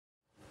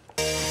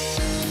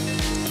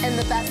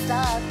the best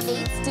of,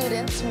 8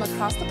 students from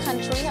across the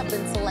country have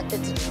been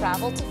selected to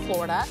travel to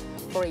Florida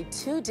for a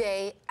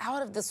 2-day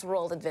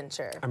out-of-this-world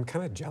adventure. I'm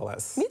kind of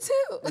jealous. Me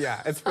too.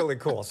 Yeah, it's really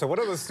cool. So one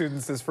of those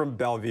students is from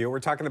Bellevue. We're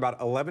talking about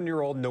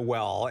 11-year-old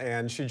Noelle,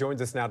 and she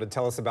joins us now to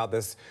tell us about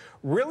this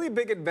really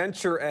big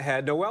adventure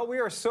ahead. Noelle, we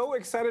are so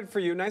excited for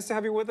you. Nice to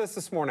have you with us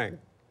this morning.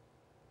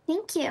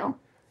 Thank you.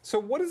 So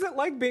what is it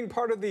like being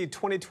part of the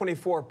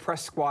 2024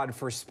 press squad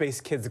for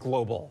Space Kids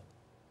Global?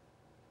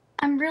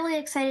 I'm really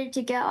excited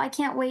to go. I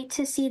can't wait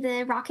to see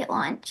the rocket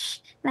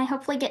launch, and I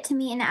hopefully get to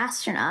meet an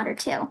astronaut or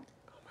two.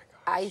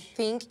 I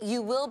think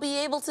you will be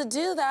able to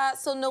do that.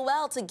 So,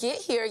 Noelle, to get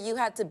here, you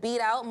had to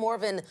beat out more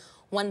than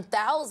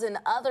 1,000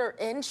 other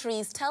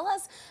entries. Tell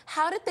us,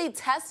 how did they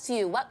test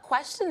you? What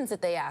questions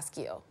did they ask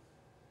you?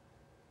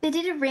 They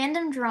did a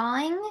random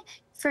drawing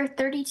for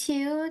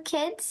 32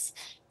 kids,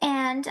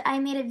 and I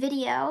made a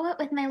video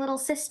with my little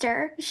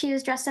sister. She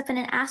was dressed up in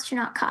an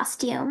astronaut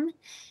costume,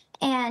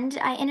 and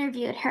I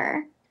interviewed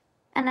her,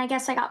 and I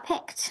guess I got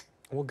picked.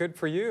 Well, good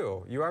for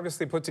you. You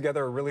obviously put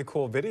together a really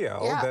cool video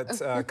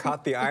that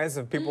caught the eyes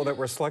of people that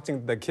were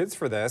selecting the kids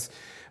for this.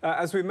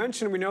 As we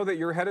mentioned, we know that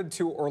you're headed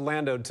to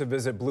Orlando to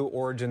visit Blue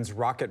Origin's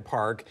Rocket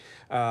Park.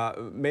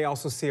 May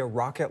also see a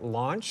rocket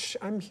launch,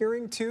 I'm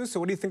hearing, too. So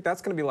what do you think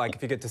that's going to be like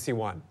if you get to see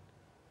one?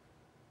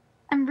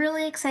 I'm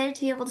really excited to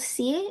be able to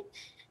see it.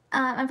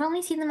 I've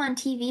only seen them on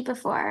TV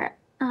before.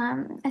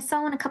 I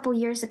saw one a couple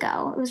years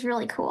ago. It was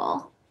really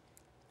cool.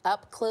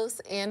 Up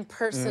close and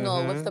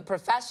personal with the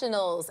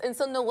professionals. And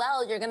so,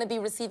 Noelle, you're going to be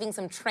receiving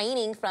some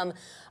training from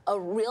a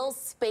real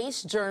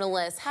space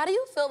journalist. How do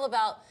you feel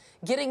about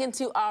getting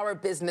into our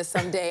business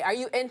someday? Are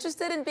you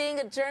interested in being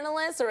a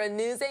journalist or a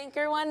news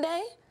anchor one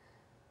day?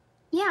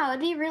 Yeah, it would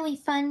be really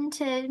fun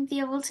to be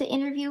able to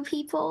interview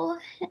people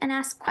and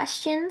ask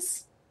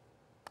questions.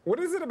 What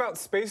is it about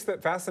space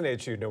that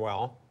fascinates you,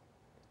 Noelle?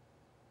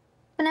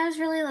 When I was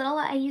really little,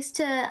 I used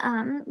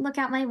to look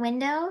out my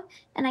window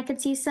and I could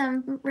see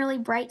some really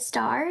bright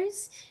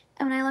stars.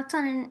 And when I looked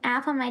on an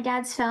app on my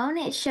dad's phone,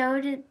 it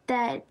showed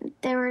that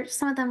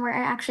some of them were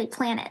actually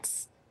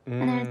planets.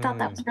 And I thought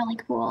that was really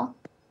cool.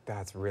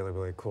 That's really,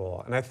 really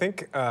cool. And I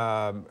think,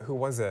 who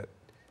was it?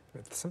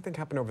 Something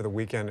happened over the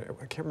weekend.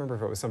 I can't remember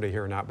if it was somebody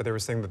here or not, but they were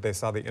saying that they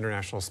saw the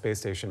International Space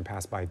Station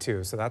pass by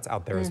too. So that's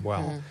out there as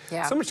well.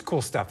 Yeah. So much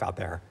cool stuff out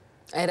there.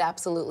 It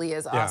absolutely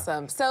is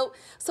awesome. So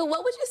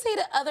what would you say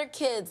to other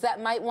kids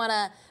that might want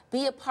to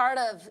be a part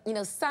of,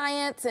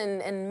 science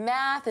and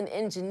math and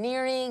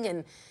engineering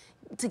and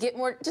to get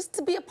more, just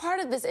to be a part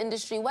of this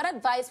industry? What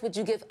advice would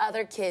you give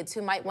other kids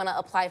who might want to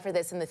apply for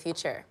this in the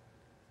future?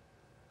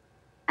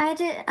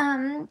 I'd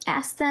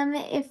ask them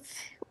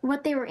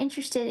what they were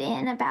interested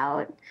in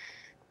about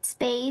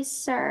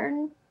space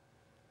or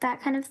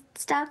that kind of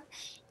stuff.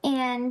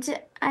 And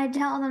I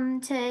tell them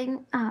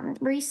to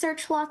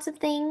research lots of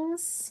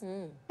things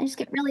and just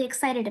get really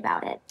excited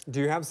about it.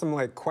 Do you have some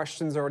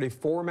questions already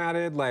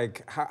formatted?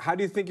 How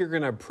do you think you're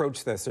going to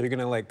approach this? Are you going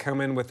to come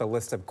in with a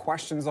list of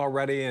questions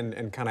already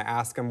and kind of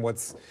ask them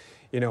what's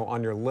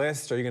on your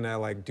list? Are you going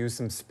to do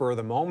some spur of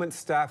the moment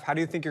stuff? How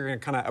do you think you're going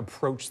to kind of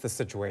approach the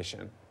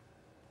situation?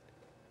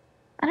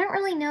 I don't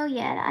really know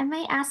yet. I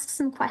might ask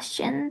some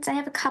questions. I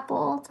have a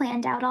couple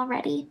planned out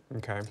already.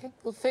 Okay.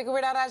 We'll figure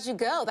it out as you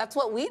go. That's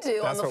what we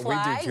do on the fly.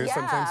 That's what we do too,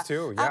 sometimes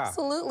too. Yeah.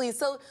 Absolutely.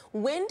 So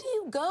when do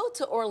you go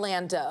to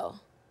Orlando?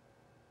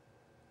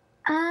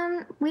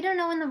 We don't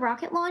know when the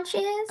rocket launch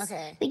is.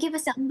 Okay. They give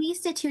us at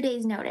least a 2-day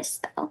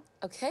notice, though.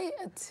 Okay,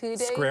 a 2-day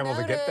Scramble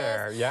notice. to get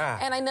there, yeah.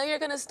 And I know you're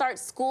going to start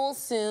school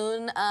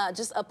soon,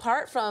 just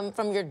apart from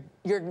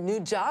your new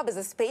job as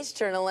a space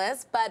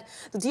journalist. But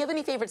do you have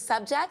any favorite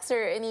subjects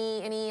or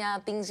any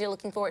things you're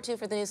looking forward to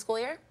for the new school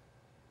year?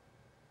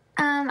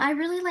 I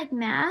really like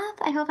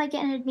math. I hope I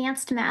get an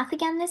advanced math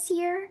again this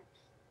year.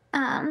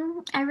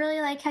 I really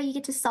like how you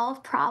get to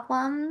solve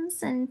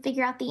problems and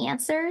figure out the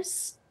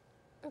answers.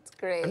 That's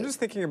great. I'm just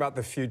thinking about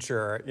the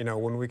future,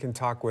 when we can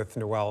talk with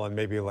Noelle in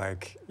maybe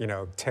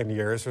 10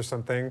 years or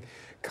something,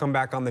 come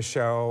back on the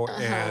show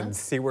and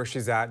see where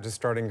she's at, just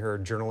starting her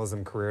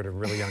journalism career at a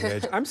really young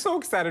age. I'm so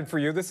excited for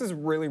you. This is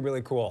really,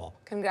 really cool.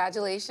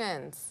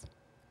 Congratulations.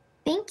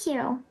 Thank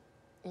you.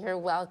 You're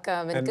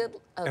welcome. And good.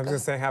 I was going to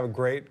say, have a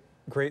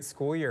great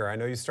school year. I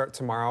know you start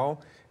tomorrow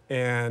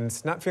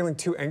and not feeling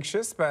too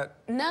anxious,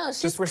 but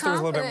just wish there was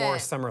a little bit more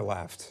summer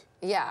left.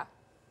 Yeah.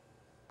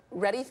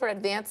 Ready for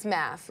advanced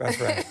math.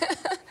 That's right.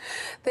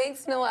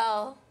 Thanks,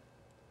 Noelle.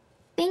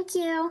 Thank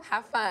you.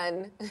 Have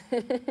fun.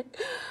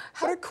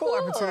 What a cool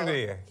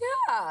opportunity.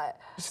 Yeah.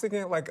 Just thinking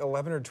at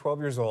 11 or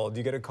 12 years old,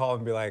 you get a call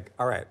and be like,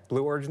 all right,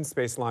 Blue Origin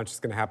space launch is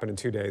going to happen in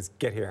 2 days.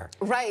 Get here.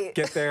 Right.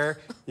 Get there.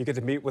 You get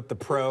to meet with the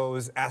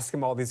pros, ask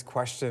them all these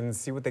questions,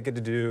 see what they get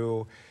to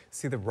do,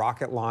 see the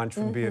rocket launch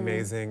would be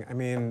amazing. I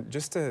mean,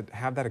 just to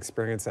have that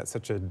experience at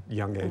such a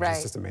young age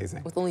is just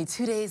amazing. With only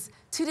 2 days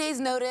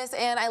notice,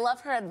 and I love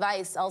her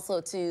advice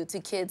also to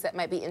kids that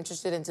might be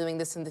interested in doing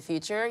this in the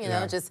future. You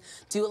know, just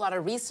do a lot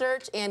of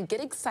research and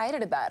get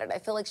excited about it. I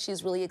feel like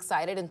she's really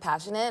excited and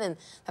passionate, and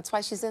that's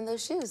why she's in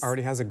those shoes.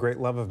 Already has a great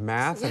love of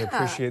math and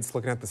appreciates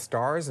looking at the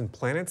stars and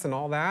planets and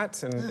all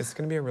that, and it's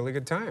going to be a really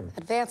good time.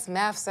 Advanced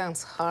math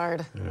sounds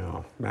hard. I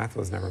know, math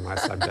was never my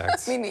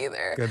subject. Me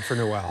neither. Good for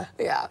Noelle.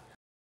 Yeah.